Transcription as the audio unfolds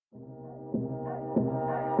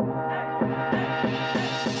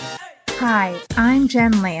Hi, I'm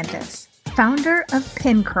Jen Landis, founder of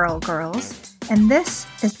Pin Curl Girls, and this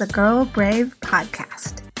is the Girl Brave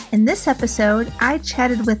podcast. In this episode, I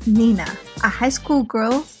chatted with Nina, a high school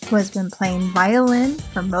girl who has been playing violin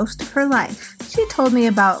for most of her life. She told me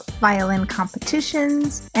about violin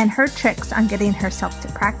competitions and her tricks on getting herself to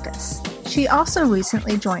practice. She also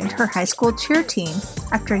recently joined her high school cheer team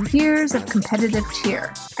after years of competitive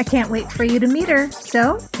cheer. I can't wait for you to meet her,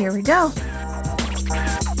 so here we go.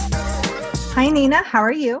 Hi, Nina. How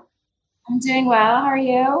are you? I'm doing well. How are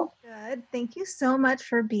you? Good. Thank you so much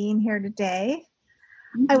for being here today.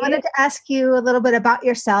 Thank I you. wanted to ask you a little bit about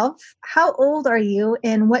yourself. How old are you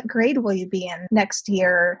and what grade will you be in next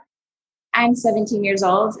year? I'm 17 years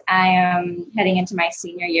old. I am heading into my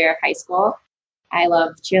senior year of high school. I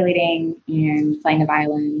love cheerleading and playing the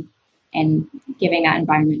violin and giving that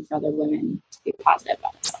environment for other women to be positive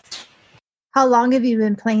about themselves. How long have you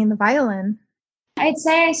been playing the violin? I'd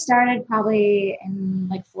say I started probably in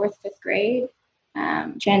like 4th, 5th grade,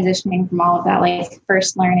 transitioning from all of that, like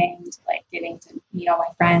first learning to like getting to meet all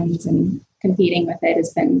my friends and competing with it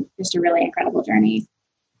has been just a really incredible journey.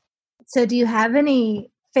 So do you have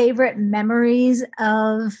any favorite memories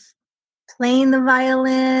of playing the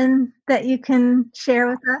violin that you can share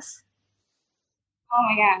with us? Oh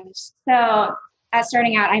my gosh. So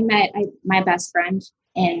starting out, I met my best friend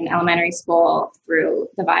in elementary school through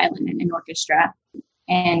the violin and orchestra.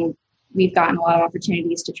 And we've gotten a lot of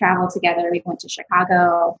opportunities to travel together. We went to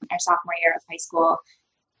Chicago our sophomore year of high school.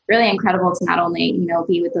 Really incredible to not only,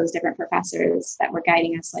 be with those different professors that were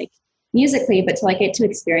guiding us like musically, but to like get to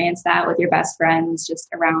experience that with your best friends just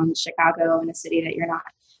around Chicago in a city that you're not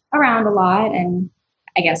around a lot. And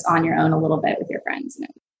I guess on your own a little bit with your friends.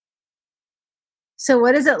 So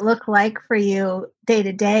what does it look like for you day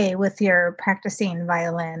to day with your practicing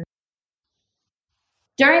violin?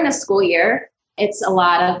 During the school year, it's a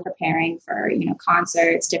lot of preparing for,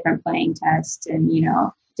 concerts, different playing tests, and,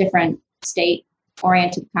 different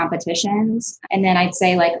state-oriented competitions. And then I'd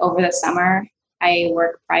say like over the summer, I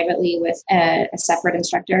work privately with a separate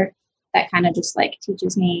instructor that kind of just like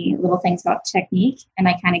teaches me little things about technique. And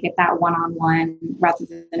I kind of get that one-on-one rather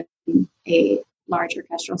than a large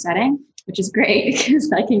orchestral setting, which is great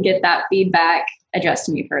because I can get that feedback addressed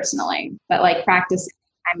to me personally. But like practice,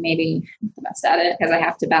 I'm maybe the best at it because I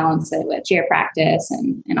have to balance it with cheer practice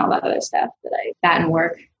and all that other stuff that and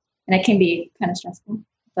work. And it can be kind of stressful,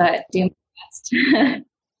 but do my best to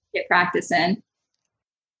get practice in.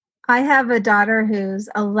 I have a daughter who's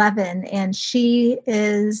 11 and she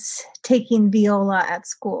is taking viola at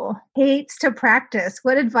school. Hates to practice.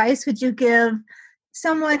 What advice would you give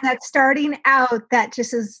someone that's starting out that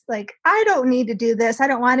just is like, I don't need to do this. I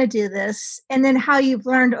don't want to do this. And then how you've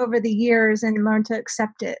learned over the years and learned to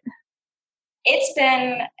accept it. It's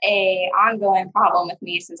been a ongoing problem with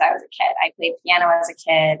me since I was a kid. I played piano as a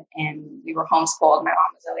kid and we were homeschooled. My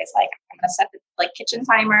mom was always like, I'm going to set the like kitchen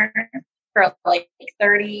timer for like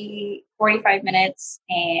 30, 45 minutes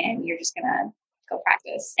and you're just going to go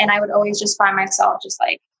practice. And I would always just find myself just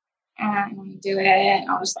like, I don't want to do it. And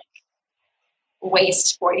I'll just like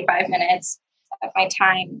waste 45 minutes of my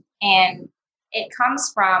time. And it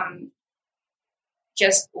comes from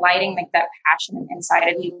just lighting like that passion inside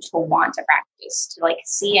of you to want to practice, to like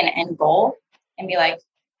see an end goal and be like,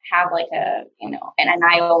 have like a, an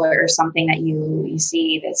annihilator or something that you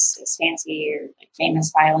see this fancy or like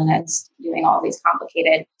famous violinist doing all these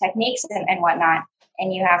complicated techniques and whatnot.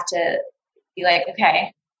 And you have to be like,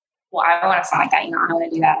 okay, well, I want to sound like that. I want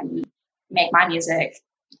to do that and make my music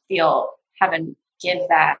give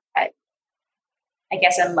that, I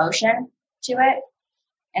guess, emotion to it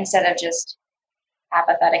instead of just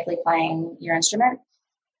apathetically playing your instrument.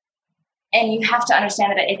 And you have to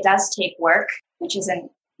understand that it does take work, which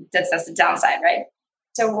that's the downside, right?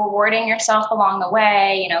 So rewarding yourself along the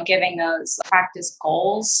way, giving those practice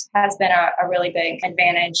goals has been a really big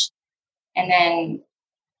advantage. And then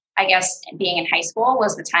I guess being in high school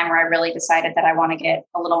was the time where I really decided that I want to get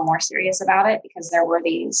a little more serious about it because there were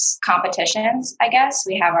these competitions, I guess.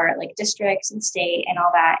 We have our like districts and state and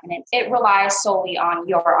all that. And it relies solely on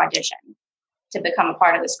your audition to become a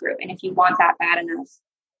part of this group. And if you want that bad enough,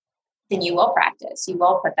 then you will practice. You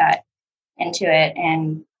will put that into it.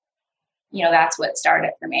 And, that's what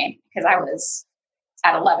started for me because I was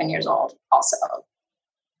at 11 years old also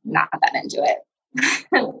not that into it.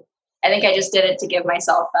 I think I just did it to give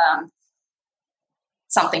myself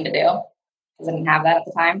something to do because I didn't have that at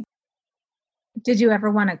the time. Did you ever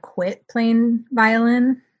want to quit playing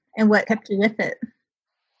violin and what kept you with it?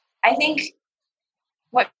 I think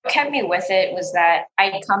what kept me with it was that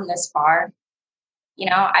I'd come this far.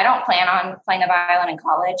 I don't plan on playing the violin in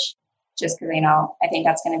college. just because, I think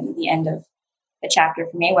that's going to be the end of the chapter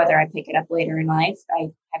for me. Whether I pick it up later in life,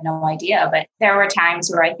 I have no idea. But there were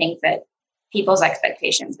times where I think that people's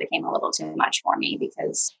expectations became a little too much for me,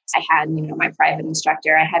 because I had, my private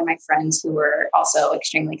instructor. I had my friends who were also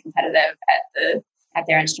extremely competitive at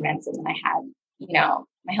their instruments. And then I had,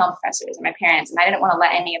 my home professors and my parents, and I didn't want to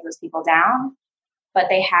let any of those people down, but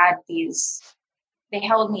they held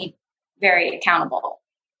me very accountable,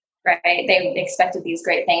 right? They expected these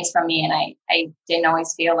great things from me. And I didn't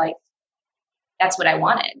always feel like that's what I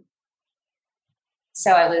wanted.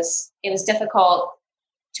 So it was difficult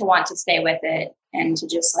to want to stay with it and to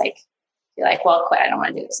just be like, well, quit. I don't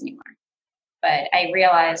want to do this anymore. But I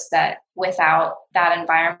realized that without that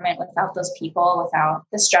environment, without those people, without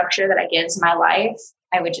the structure that it gives my life,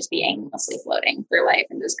 I would just be aimlessly floating through life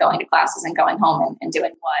and just going to classes and going home and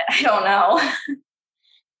doing what? I don't know.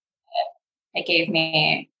 It gave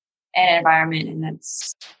me an environment, and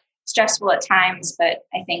that's stressful at times, but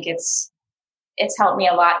I think it's helped me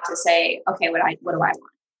a lot to say, okay, what do I want?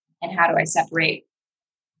 And how do I separate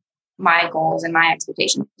my goals and my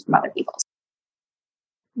expectations from other people's?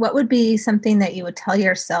 What would be something that you would tell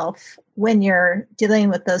yourself when you're dealing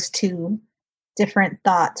with those two different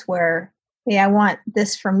thoughts where, hey, I want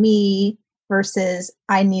this for me versus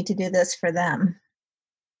I need to do this for them?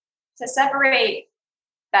 To separate,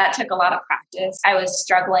 that took a lot of practice. I was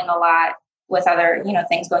struggling a lot with other,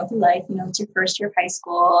 things going through life. It's your first year of high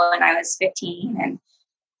school, and I was 15 and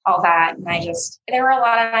all that. And there were a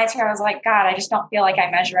lot of nights where I was like, God, I just don't feel like I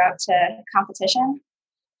measure up to competition.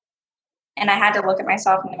 And I had to look at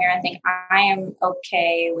myself in the mirror and think, I am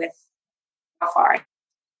okay with how far.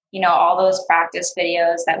 All those practice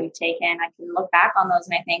videos that we've taken, I can look back on those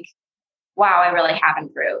and I think, wow, I really have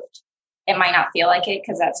improved. It might not feel like it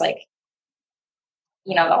because that's all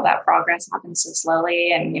that progress happens so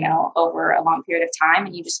slowly and, over a long period of time,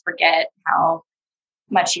 and you just forget how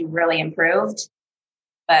much you really improved.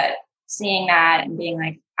 But seeing that and being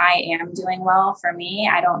like, I am doing well for me.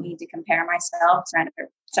 I don't need to compare myself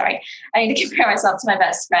I need to compare myself to my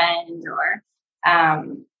best friend or,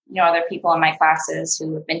 other people in my classes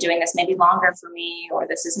who have been doing this maybe longer for me, or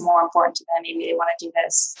this is more important to them. Maybe they want to do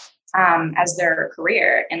this as their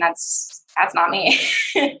career. And that's not me.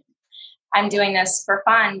 I'm doing this for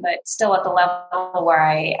fun, but still at the level where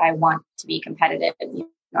I want to be competitive.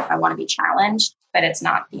 I want to be challenged, but it's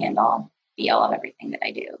not the end all be all of everything that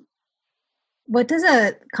I do. What does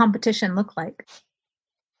a competition look like?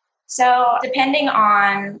 So depending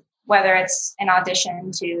on whether it's an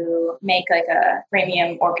audition to make a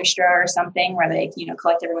premium orchestra or something where they,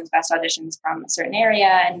 collect everyone's best auditions from a certain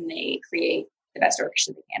area and they create the best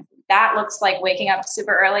orchestra they can. That looks like waking up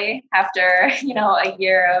super early after, a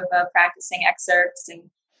year of practicing excerpts and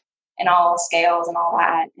all scales and all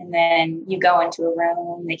that. And then you go into a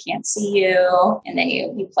room, they can't see you, and then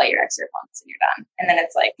you play your excerpt once and you're done. And then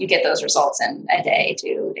it's like you get those results in a day,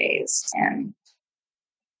 2 days. And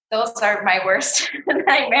those are my worst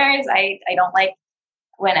nightmares. I don't like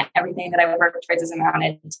when everything that I worked towards is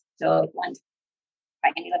amounted to one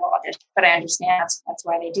by any level audition, but I understand that's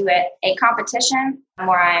why they do it. A competition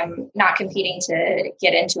where I'm not competing to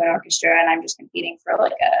get into an orchestra and I'm just competing for a medal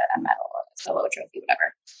or a solo trophy,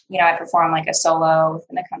 whatever. I perform a solo with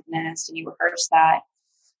an accompanist, and you rehearse that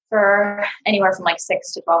for anywhere from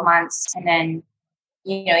 6 to 12 months. And then,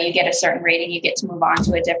 you get a certain rating, you get to move on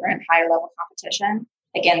to a different higher level competition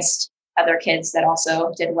against other kids that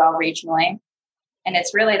also did well regionally. And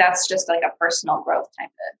it's really, that's just a personal growth type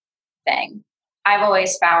of thing. I've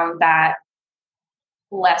always found that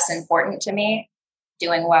less important to me,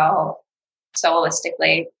 doing well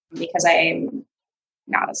soloistically, because I'm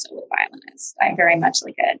not a solo violinist. I'm very much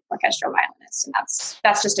an orchestral violinist. And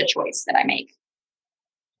that's just a choice that I make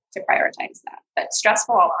to prioritize that. But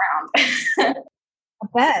stressful all around. I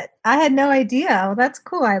bet. I had no idea. Well, that's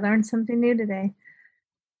cool. I learned something new today.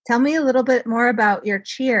 Tell me a little bit more about your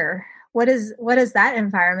cheer. What is that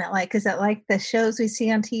environment like? Is it like the shows we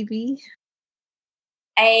see on TV?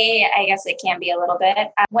 I guess it can be a little bit.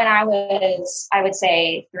 When I would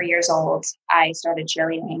say 3 years old, I started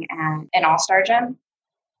cheerleading at an all-star gym.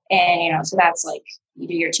 And, so that's you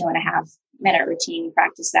do your 2.5 minute routine, you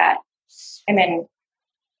practice that. And then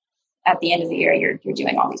at the end of the year, you're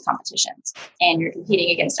doing all these competitions and you're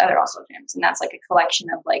competing against other all-star gyms. And that's a collection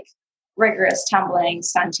of rigorous tumbling,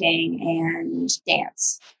 stunting, and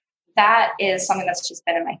dance. That is something that's just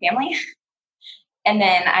been in my family. And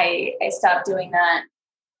then I stopped doing that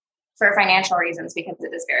for financial reasons because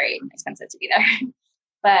it is very expensive to be there.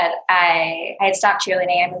 But I had stopped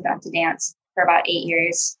cheerleading. I moved on to dance for about 8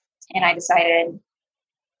 years. And I decided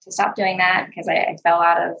to stop doing that because I fell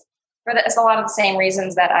out of it's a lot of the same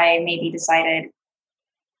reasons that I maybe decided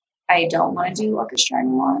I don't want to do orchestra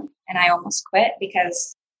anymore. And I almost quit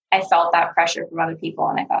because I felt that pressure from other people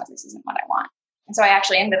and I thought this isn't what I want. And so I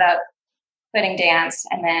actually ended up quitting dance.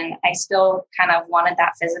 And then I still kind of wanted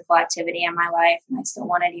that physical activity in my life. And I still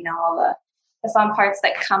wanted, all the fun parts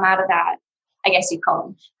that come out of that. I guess you call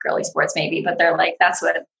them girly sports maybe, but they're like, that's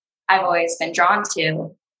what I've always been drawn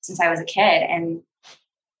to since I was a kid. And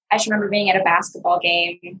I just remember being at a basketball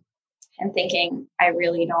game and thinking, I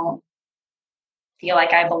really don't feel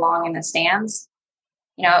like I belong in the stands.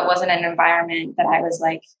 It wasn't an environment that I was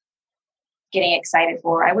like getting excited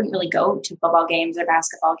for. I wouldn't really go to football games or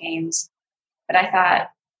basketball games, but I thought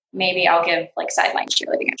maybe I'll give like sideline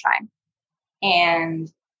cheerleading a try.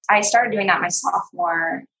 And I started doing that my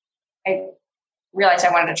sophomore. I realized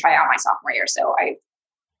I wanted to try out my sophomore year. So I've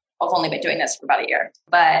only been doing this for about a year,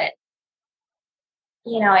 but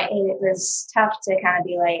it was tough to kind of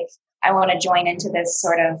be like, I want to join into this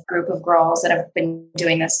sort of group of girls that have been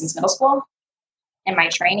doing this since middle school. And my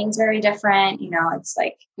training's very different. It's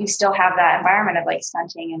like you still have that environment of like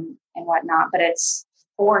stunting and whatnot, but it's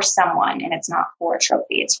for someone and it's not for a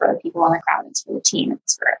trophy. It's for the people in the crowd. It's for the team.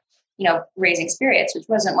 It's for, raising spirits, which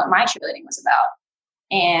wasn't what my cheerleading was about.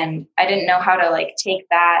 And I didn't know how to like take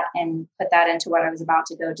that and put that into what I was about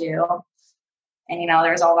to go do. And,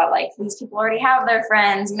 there's all that like, these people already have their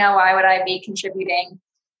friends, why would I be contributing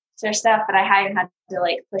to their stuff? But I hadn't had to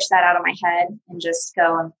like push that out of my head and just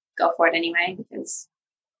go for it anyway, because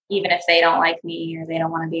even if they don't like me or they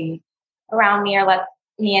don't want to be around me or let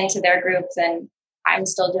me into their group, then I'm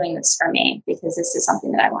still doing this for me because this is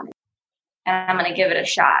something that I want to do. And I'm going to give it a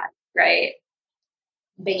shot. Right.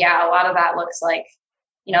 But yeah, a lot of that looks like,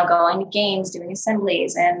 going to games, doing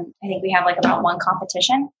assemblies. And I think we have like about one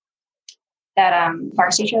competition that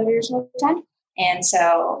varsity cheerleaders will attend. And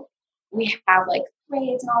so we have like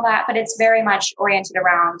parades and all that, but it's very much oriented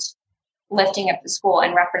around lifting up the school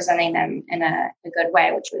and representing them in a good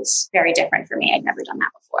way, which was very different for me. I'd never done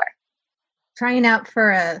that before. Trying out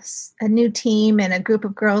for a new team and a group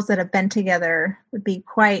of girls that have been together would be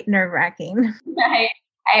quite nerve-wracking.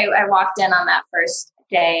 I walked in on that first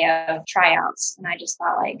day of tryouts and I just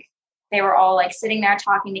thought like they were all like sitting there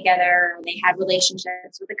talking together. They had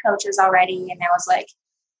relationships with the coaches already. And I was like,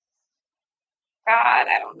 God,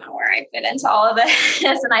 I don't know where I fit into all of this.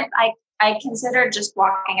 And I considered just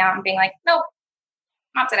walking out and being like, nope,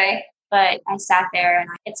 not today. But I sat there and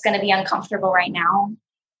it's going to be uncomfortable right now.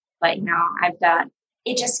 But,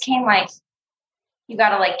 it just came like, you got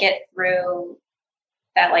to like get through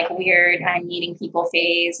that like weird, I'm meeting people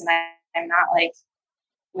phase. And I'm not like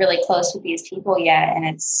really close with these people yet. And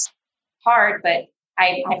it's hard, but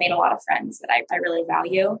I made a lot of friends that I really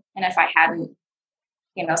value. And if I hadn't,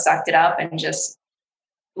 sucked it up and just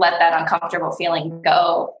let that uncomfortable feeling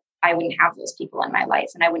go, I wouldn't have those people in my life.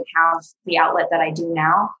 And I wouldn't have the outlet that I do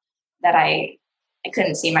now that I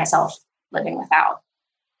couldn't see myself living without.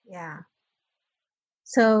 Yeah.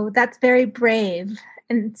 So that's very brave.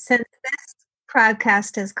 And since this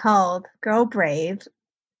podcast is called Girl Brave,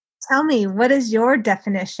 tell me, what is your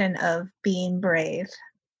definition of being brave?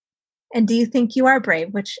 And do you think you are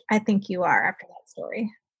brave? Which I think you are after that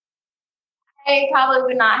story. I probably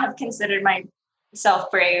would not have considered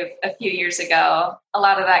myself brave a few years ago. A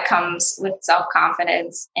lot of that comes with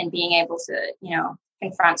self-confidence and being able to,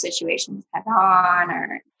 confront situations head on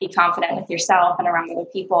or be confident with yourself and around other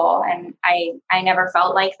people. And I never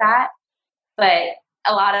felt like that, but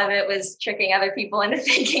a lot of it was tricking other people into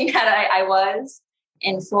thinking that I was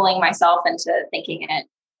and fooling myself into thinking it.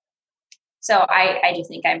 So I do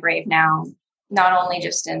think I'm brave now, not only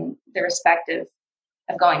just in the respect of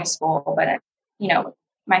going to school, but,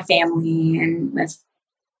 my family and with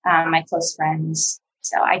my close friends.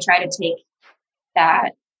 So I try to take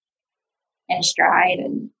that in stride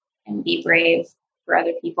and be brave for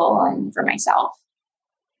other people and for myself.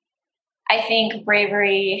 I think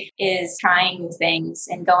bravery is trying new things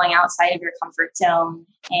and going outside of your comfort zone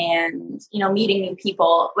and, meeting new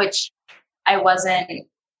people, which I was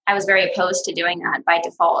very opposed to doing that by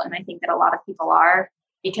default. And I think that a lot of people are,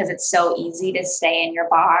 because it's so easy to stay in your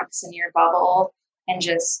box and your bubble and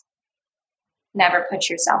just never put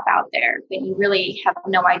yourself out there. But you really have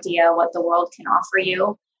no idea what the world can offer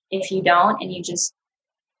you if you don't. And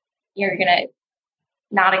you're going to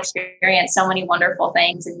not experience so many wonderful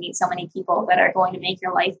things and meet so many people that are going to make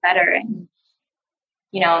your life better. And,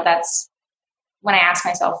 that's when I ask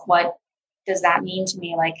myself, what does that mean to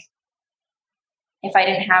me? Like, if I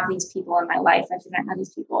didn't have these people in my life, if I didn't have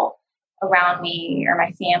these people around me or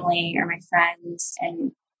my family or my friends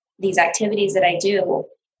and these activities that I do,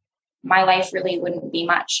 my life really wouldn't be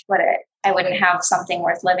much, would it? I wouldn't have something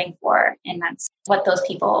worth living for. And that's what those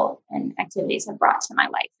people and activities have brought to my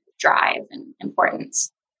life, drive and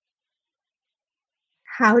importance.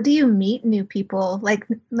 How do you meet new people? Like,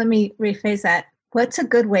 let me rephrase that. What's a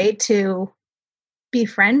good way to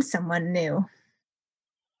befriend someone new?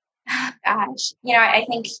 Gosh, I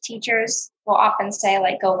think teachers will often say,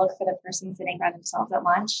 like, go look for the person sitting by themselves at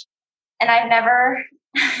lunch. And I've never,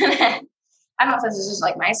 I don't know if this is just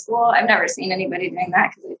like my school. I've never seen anybody doing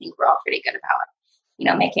that because I think we're all pretty good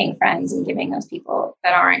about, making friends and giving those people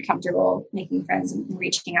that aren't comfortable making friends and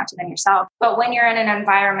reaching out to them yourself. But when you're in an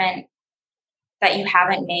environment that you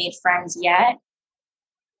haven't made friends yet,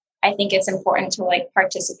 I think it's important to like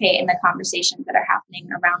participate in the conversations that are happening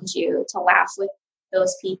around you, to laugh with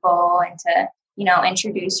those people and to,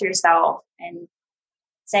 introduce yourself and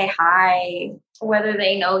say hi, whether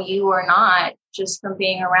they know you or not, just from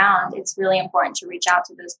being around. It's really important to reach out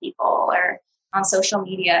to those people, or on social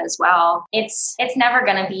media as well. It's never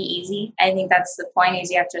going to be easy. I think that's the point, is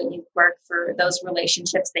you have to work for those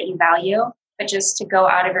relationships that you value. But just to go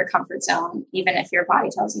out of your comfort zone, even if your body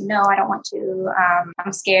tells you, no, I don't want to,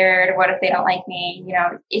 I'm scared. What if they don't like me?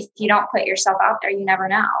 If you don't put yourself out there, you never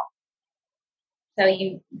know. So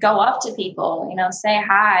you go up to people, say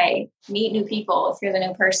hi, meet new people if you're the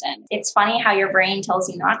new person. It's funny how your brain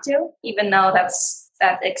tells you not to, even though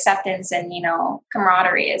that acceptance and,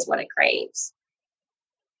 camaraderie is what it craves.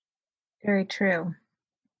 Very true.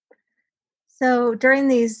 So during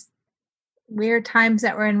these weird times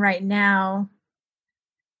that we're in right now,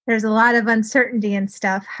 there's a lot of uncertainty and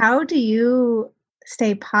stuff. How do you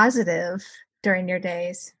stay positive during your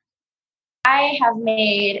days? I have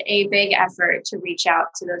made a big effort to reach out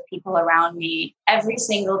to those people around me. Every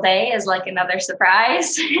single day is like another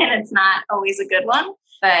surprise, and it's not always a good one.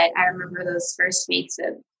 But I remember those first weeks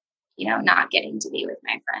of, not getting to be with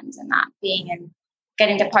my friends and not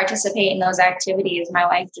getting to participate in those activities. My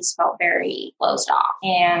life just felt very closed off,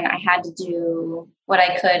 and I had to do what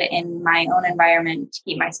I could in my own environment to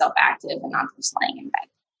keep myself active and not just laying in bed.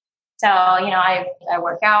 So, I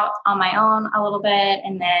work out on my own a little bit,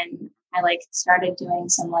 and then I started doing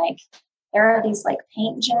some there are these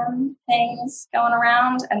paint gym things going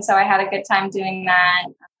around. And so I had a good time doing that,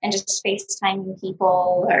 and just FaceTiming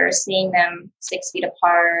people or seeing them 6 feet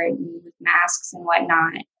apart with masks and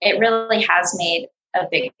whatnot. It really has made a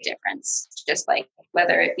big difference. Just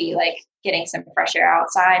whether it be getting some fresh air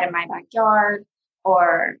outside in my backyard,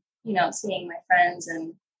 or, seeing my friends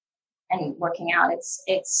and working out.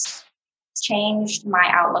 It's changed my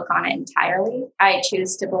outlook on it entirely. I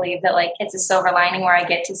choose to believe that it's a silver lining where I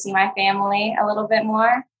get to see my family a little bit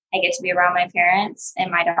more. I get to be around my parents and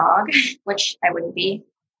my dog, which I wouldn't be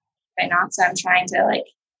if not. So I'm trying to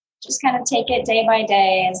just kind of take it day by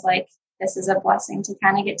day as this is a blessing to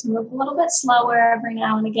kind of get to move a little bit slower every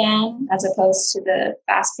now and again, as opposed to the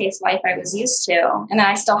fast-paced life I was used to. And then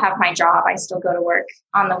I still have my job. I still go to work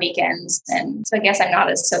on the weekends. And so I guess I'm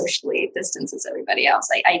not as socially distanced as everybody else.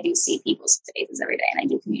 I do see people's faces every day, and I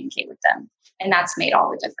do communicate with them. And that's made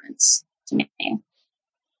all the difference to me.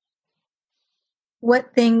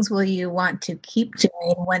 What things will you want to keep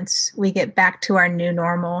doing once we get back to our new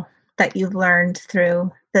normal that you've learned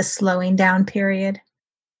through the slowing down period?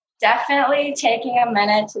 Definitely taking a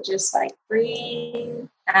minute to just breathe.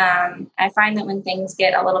 I find that when things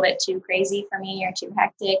get a little bit too crazy for me or too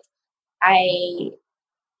hectic,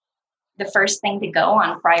 the first thing to go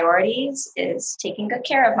on priorities is taking good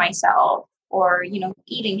care of myself, or,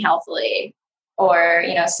 eating healthily, or,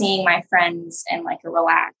 seeing my friends in a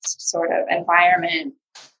relaxed sort of environment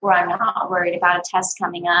where I'm not worried about a test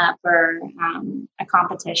coming up or a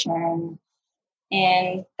competition.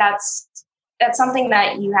 And that's something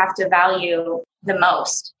that you have to value the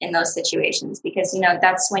most in those situations, because,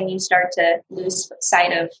 that's when you start to lose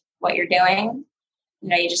sight of what you're doing.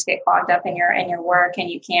 You just get clogged up in your work, and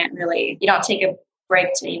you don't take a break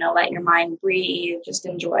to, let your mind breathe, just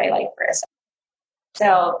enjoy life for a second.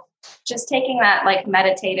 So just taking that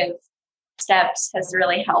meditative steps has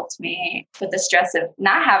really helped me with the stress of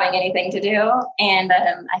not having anything to do. And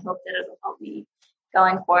I hope that it'll help me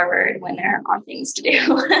going forward when there are things to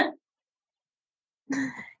do.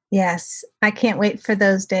 Yes, I can't wait for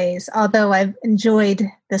those days, although I've enjoyed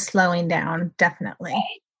the slowing down, definitely.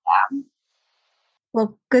 Yeah.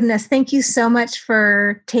 Well, goodness, thank you so much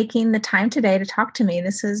for taking the time today to talk to me.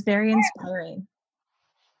 This was very inspiring.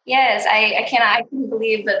 Yes, I couldn't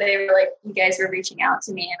believe that they were you guys were reaching out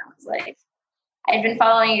to me, and I was I've been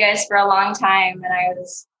following you guys for a long time, and I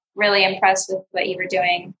was really impressed with what you were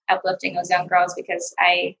doing, uplifting those young girls, because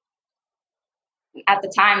at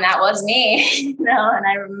the time, that was me, and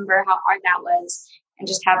I remember how hard that was. and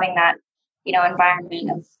just having that,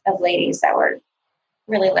 environment of ladies that were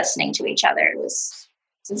really listening to each other was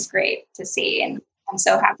great to see. And I'm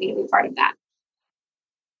so happy to be part of that.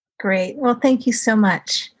 Great. Well, thank you so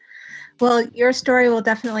much. Well, your story will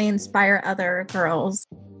definitely inspire other girls.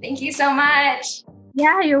 Thank you so much.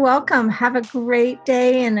 Yeah, you're welcome. Have a great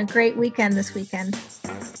day and a great weekend this weekend.